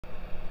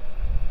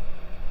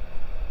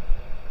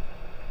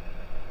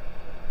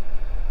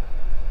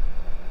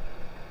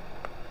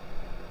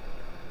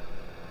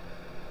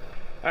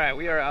Alright,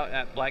 we are out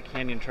at Black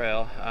Canyon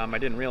Trail. I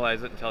didn't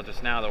realize it until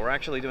just now that we're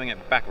actually doing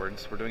it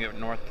backwards. We're doing it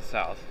north to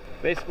south.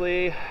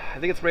 Basically, I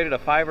think it's rated a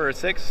 5 or a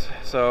 6,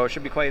 so it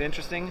should be quite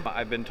interesting.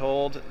 I've been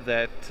told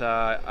that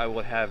I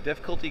will have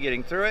difficulty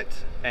getting through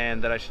it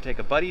and that I should take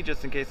a buddy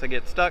just in case I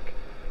get stuck.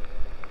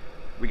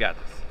 We got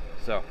this.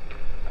 So,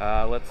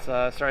 let's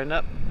start heading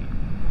up.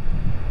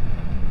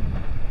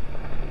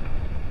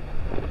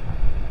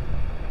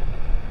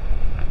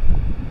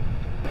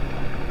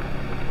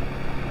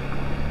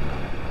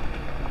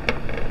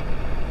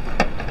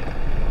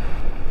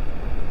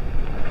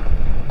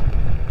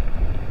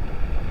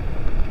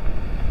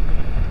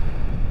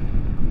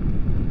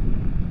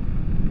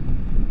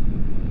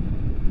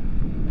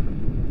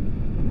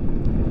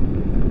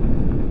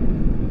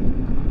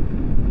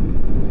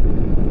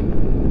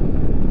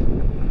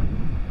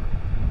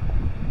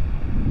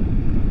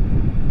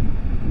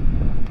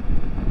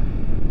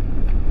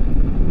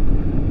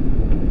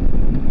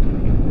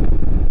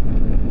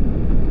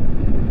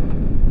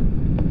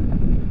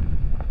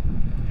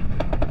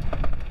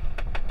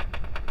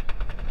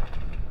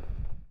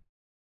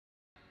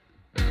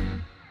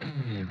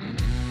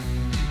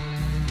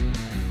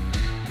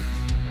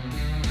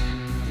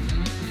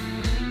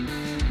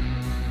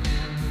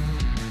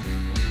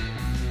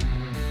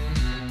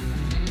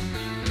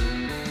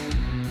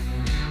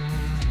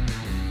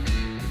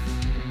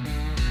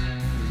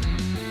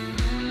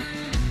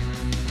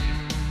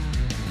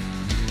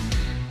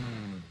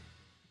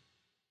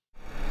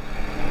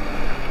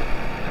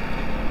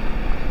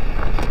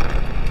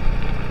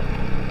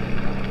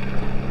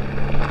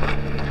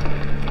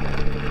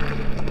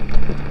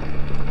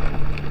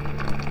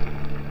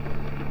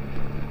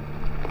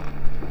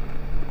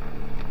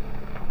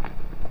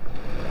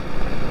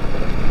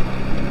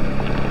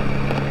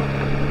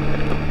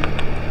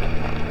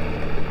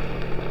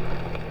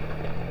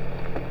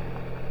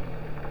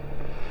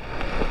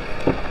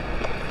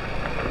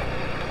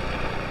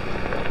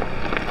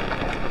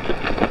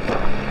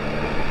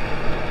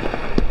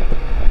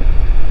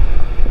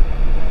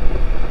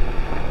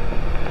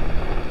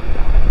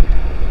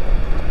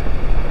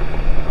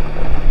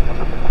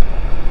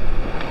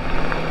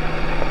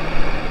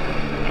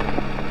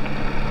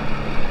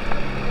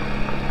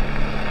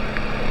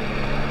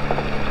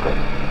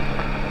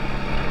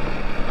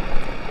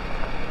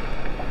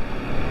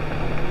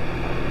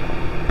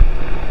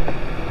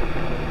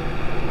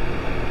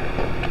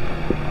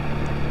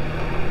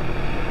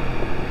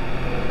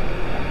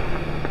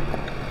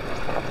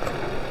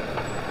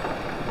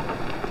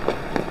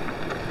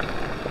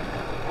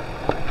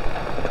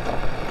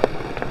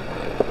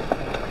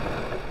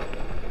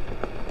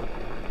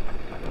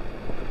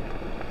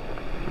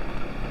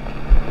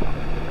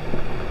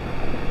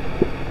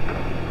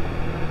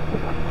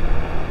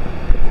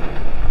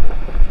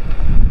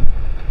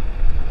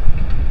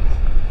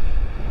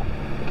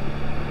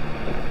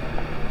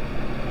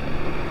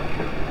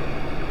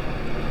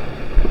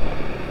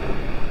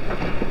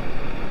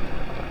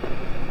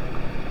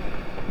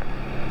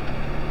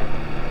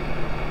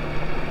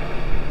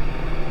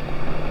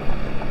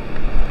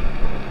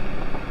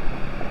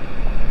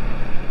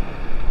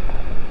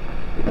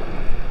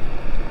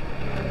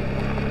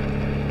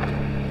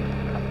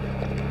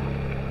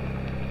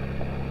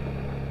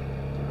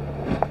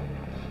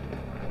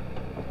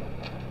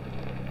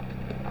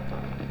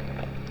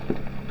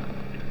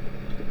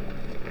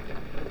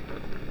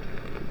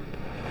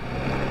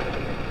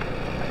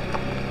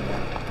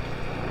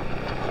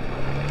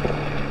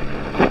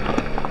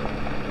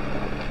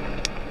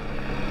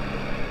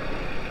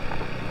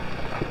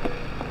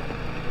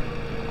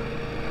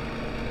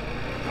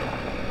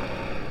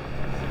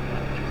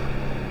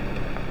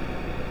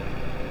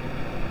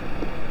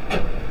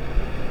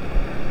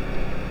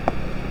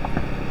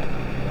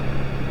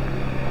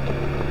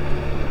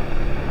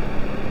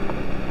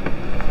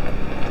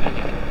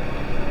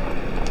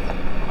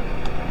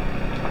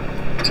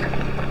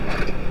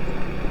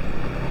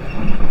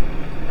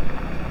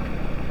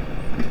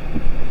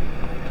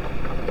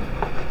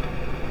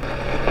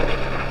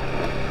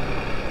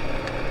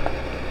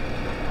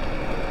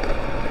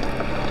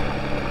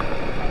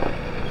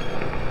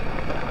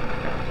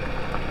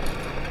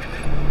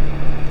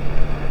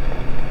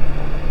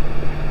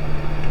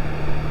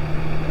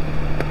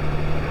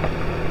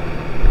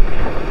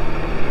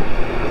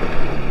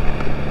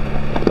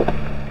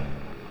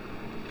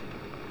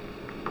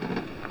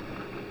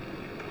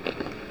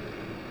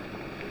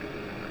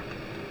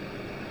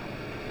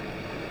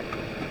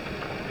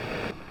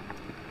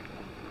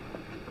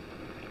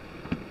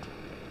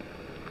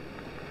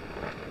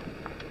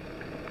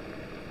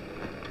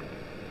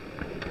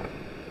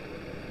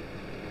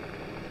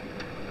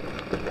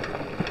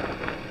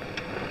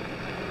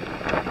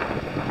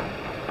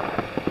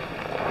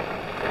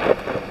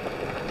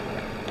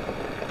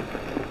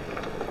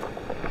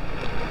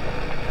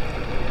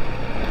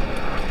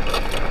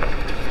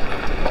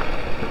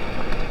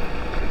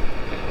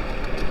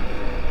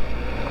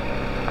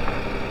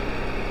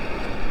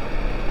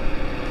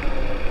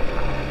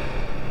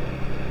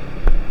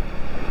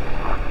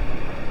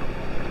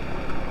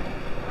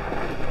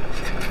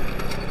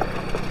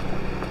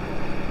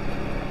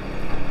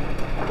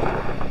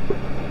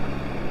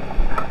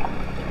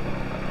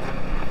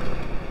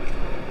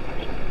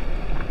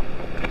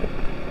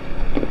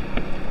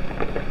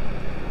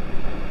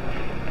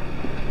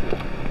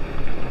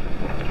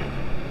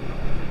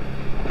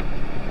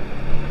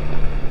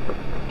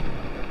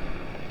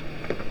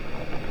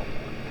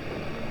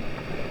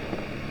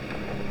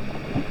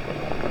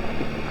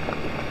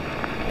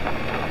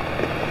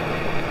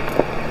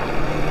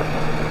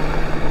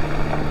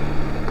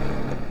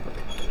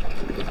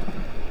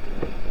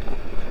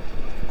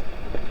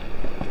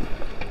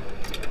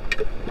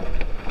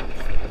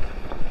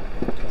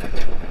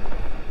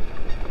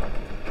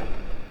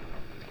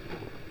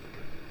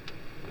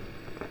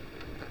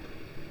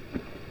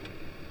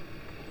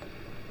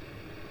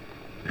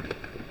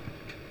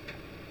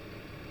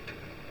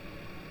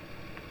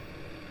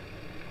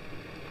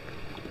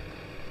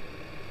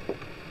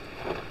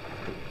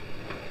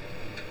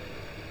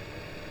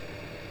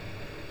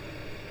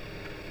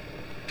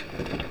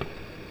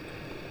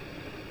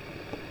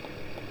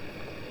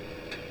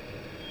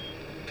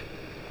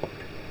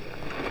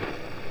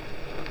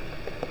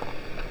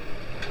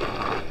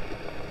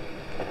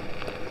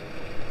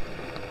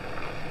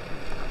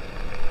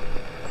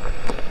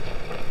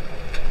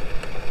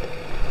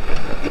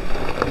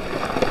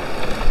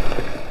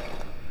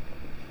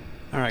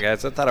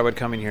 guys, I thought I would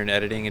come in here in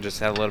editing and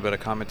just add a little bit of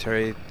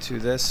commentary to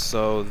this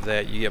so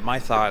that you get my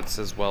thoughts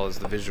as well as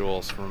the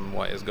visuals from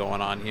what is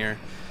going on here.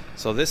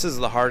 So this is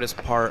the hardest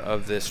part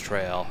of this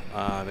trail.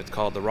 It's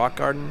called the Rock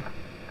Garden,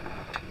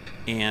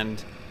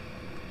 and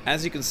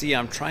as you can see,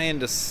 I'm trying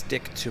to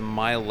stick to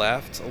my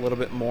left a little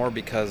bit more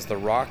because the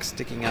rock's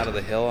sticking out of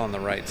the hill on the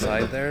right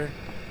side there.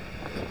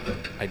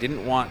 I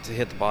didn't want to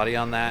hit the body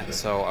on that,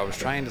 so I was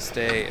trying to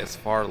stay as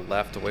far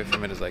left away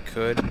from it as I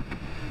could.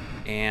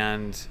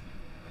 And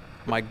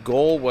my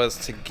goal was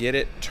to get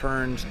it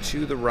turned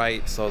to the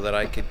right so that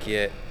I could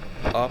get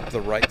up the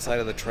right side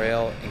of the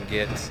trail and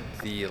get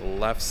the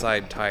left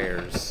side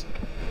tires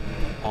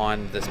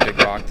on this big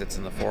rock that's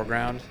in the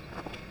foreground.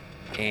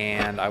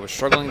 And I was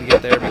struggling to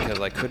get there because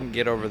I couldn't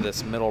get over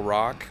this middle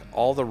rock.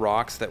 All the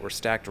rocks that were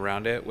stacked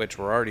around it, which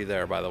were already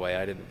there, by the way,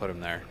 I didn't put them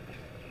there.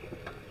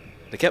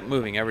 They kept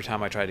moving every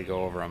time I tried to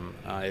go over them.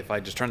 If I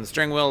just turned the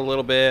steering wheel a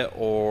little bit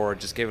or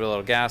just gave it a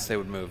little gas, they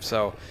would move.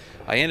 So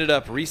I ended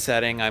up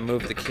resetting. I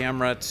moved the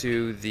camera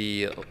to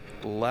the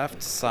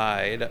left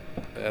side,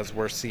 as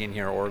we're seeing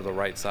here, or the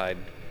right side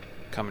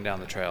coming down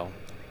the trail.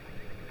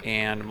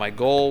 And my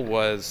goal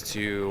was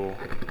to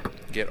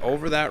get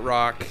over that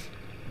rock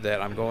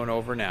that I'm going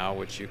over now,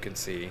 which you can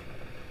see.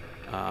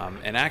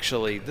 And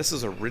actually, this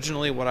is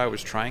originally what I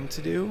was trying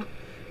to do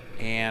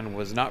and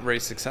was not very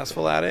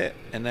successful at it.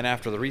 And then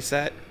after the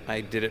reset,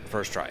 I did it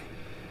first try.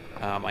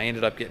 I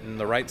ended up getting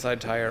the right side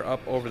tire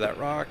up over that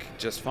rock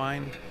just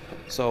fine.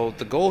 So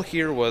the goal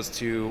here was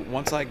to,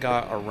 once I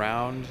got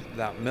around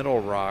that middle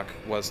rock,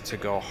 was to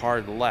go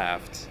hard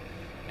left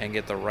and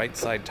get the right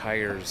side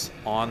tires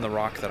on the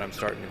rock that I'm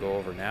starting to go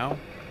over now.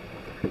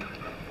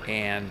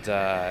 And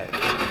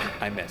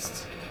I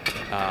missed.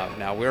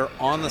 Now we're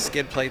on the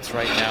skid plates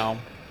right now.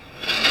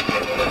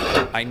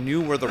 I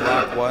knew where the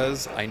rock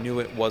was. I knew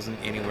it wasn't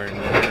anywhere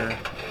near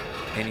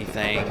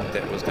anything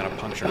that was going to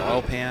puncture an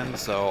oil pan,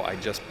 so I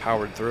just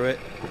powered through it.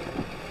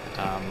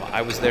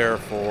 I was there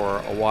for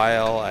a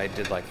while. I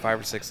did like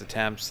 5 or 6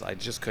 attempts. I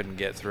just couldn't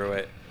get through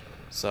it.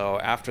 So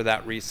after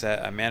that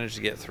reset, I managed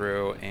to get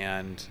through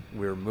and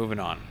we're moving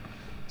on.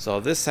 So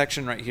this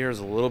section right here is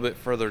a little bit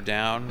further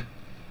down.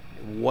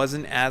 It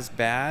wasn't as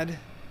bad.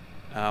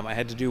 I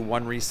had to do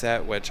one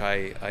reset, which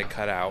I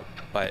cut out,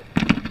 but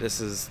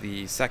this is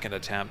the second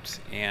attempt,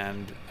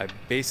 and I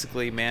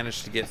basically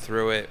managed to get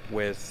through it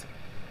with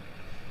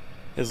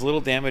as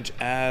little damage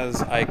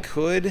as I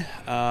could.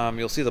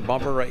 You'll see the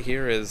bumper right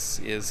here is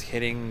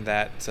hitting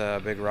that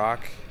big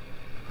rock.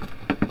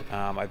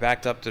 I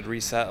backed up to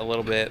reset a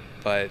little bit,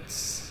 but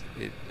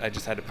I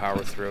just had to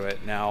power through it.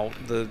 Now,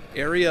 the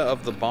area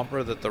of the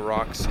bumper that the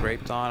rock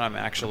scraped on, I'm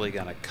actually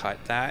going to cut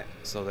that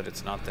so that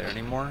it's not there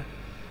anymore.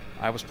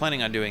 I was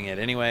planning on doing it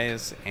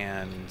anyways,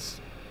 and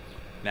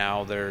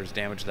now there's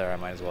damage there. I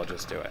might as well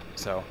just do it.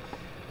 So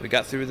we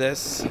got through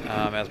this.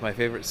 As my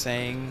favorite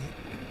saying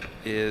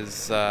is,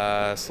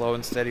 slow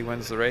and steady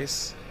wins the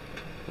race.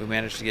 We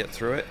managed to get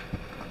through it.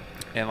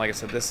 And like I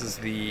said, this is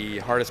the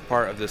hardest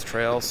part of this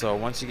trail. So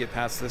once you get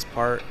past this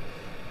part,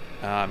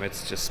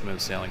 it's just smooth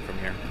sailing from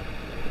here.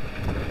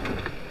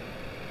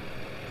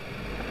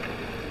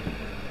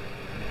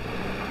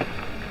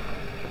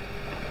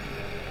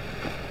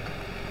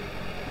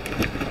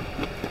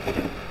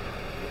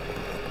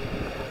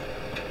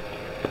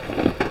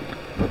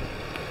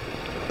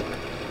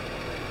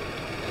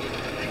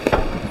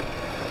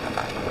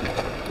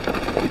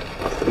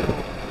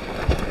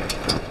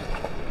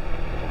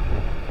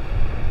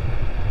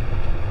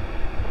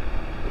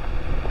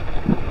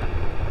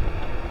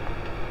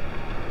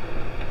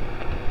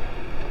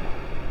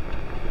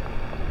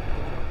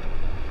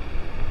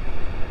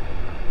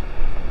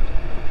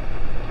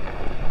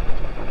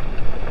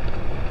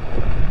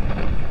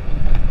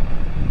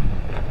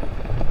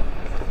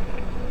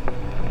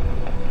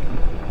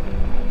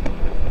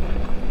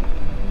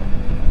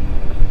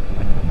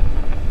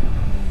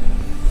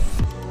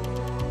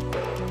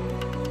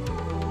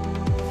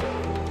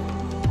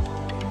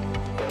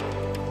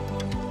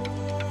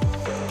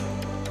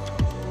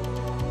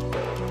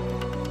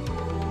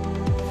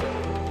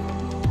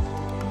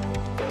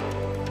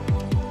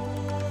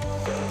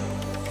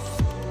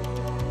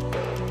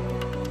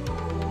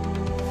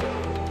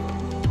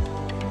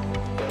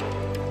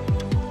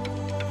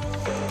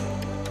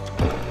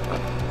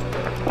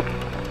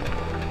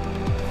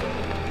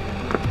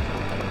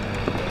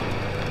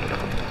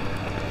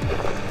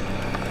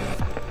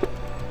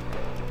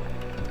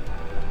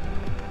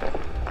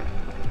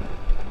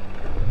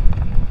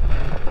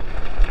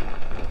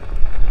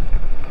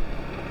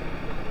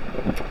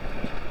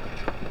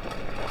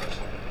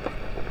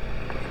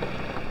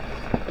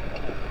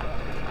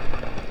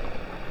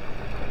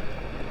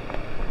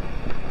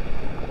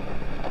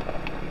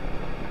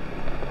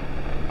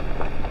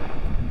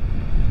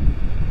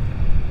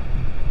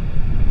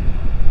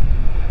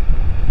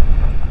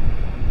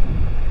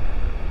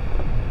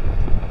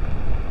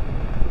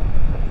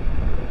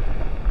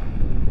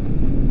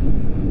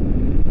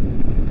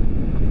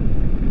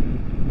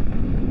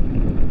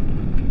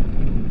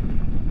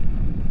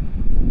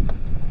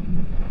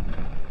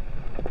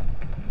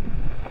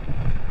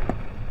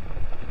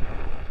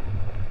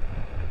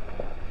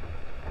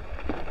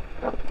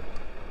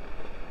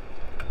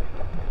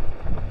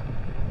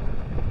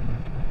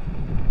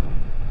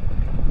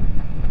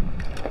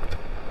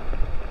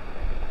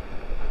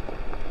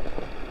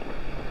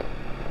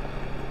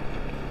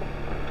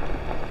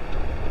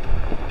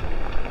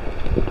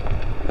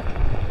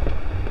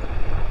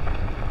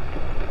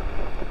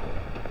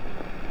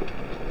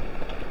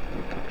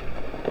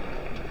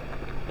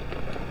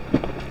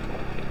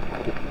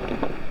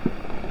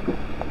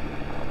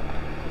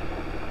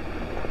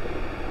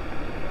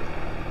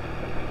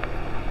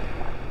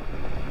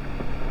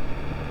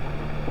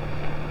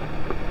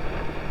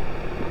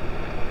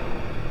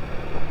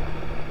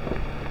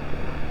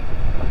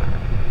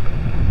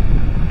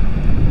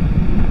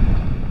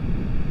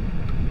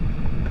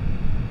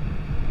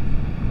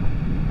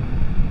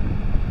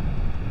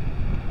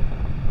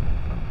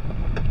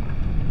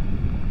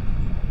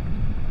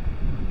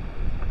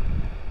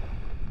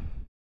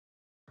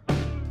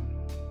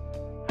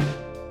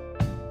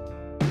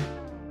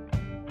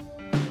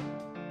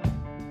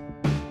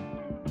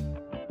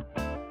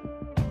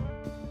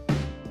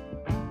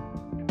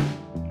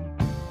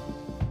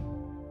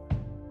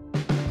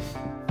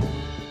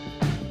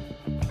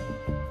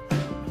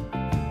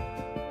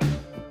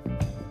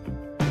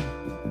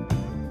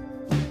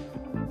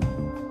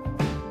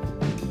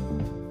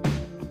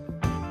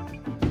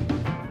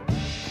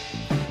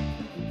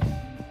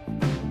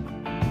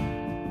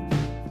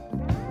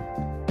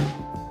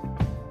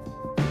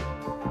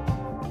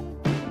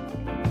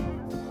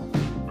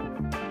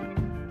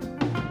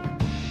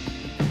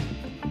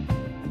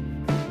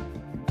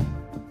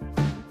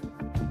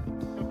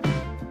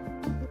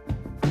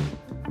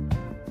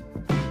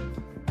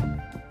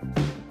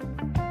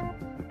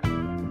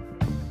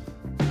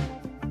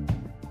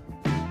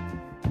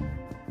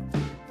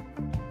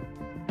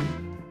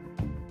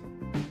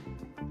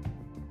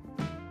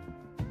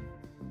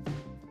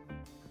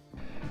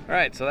 All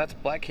right, so that's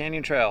Black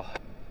Canyon Trail.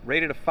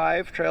 Rated a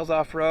 5, Trails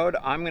Offroad.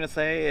 I'm gonna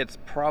say it's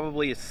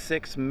probably a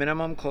 6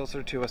 minimum,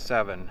 closer to a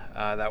 7.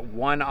 That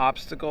one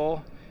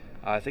obstacle,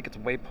 I think it's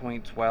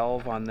waypoint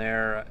 12 on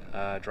their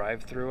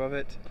drive-through of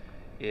it,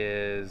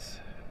 is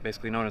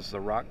basically known as the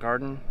rock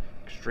garden.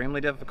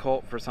 Extremely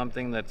difficult for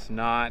something that's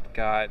not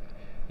got,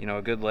 you know,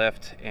 a good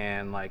lift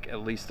and like at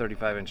least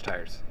 35-inch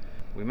tires.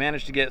 We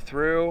managed to get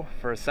through.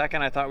 For a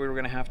second I thought we were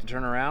gonna have to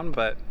turn around,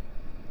 but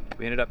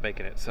we ended up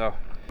making it. So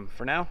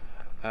for now,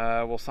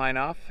 we'll sign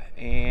off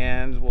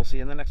and we'll see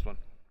you in the next one.